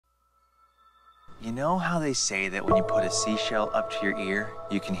You know how they say that when you put a seashell up to your ear,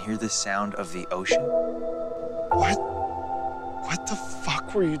 you can hear the sound of the ocean? What the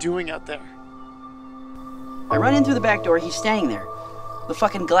fuck were you doing out there? I run in through the back door, he's standing there, with a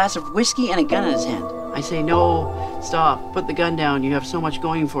fucking glass of whiskey and a gun in his hand. I say, no, stop, put the gun down, you have so much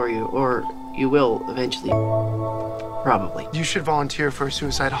going for you, or you will eventually. Probably. You should volunteer for a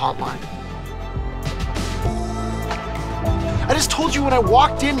suicide hotline. I just told you when I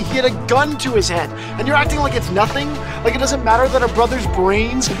walked in, he had a gun to his head, and you're acting like it's nothing? Like it doesn't matter that our brother's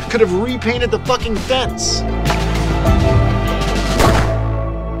brains could have repainted the fucking fence?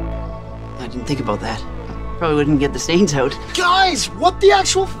 I didn't think about that. Probably wouldn't get the stains out. Guys, what the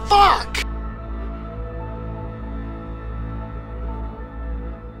actual fuck?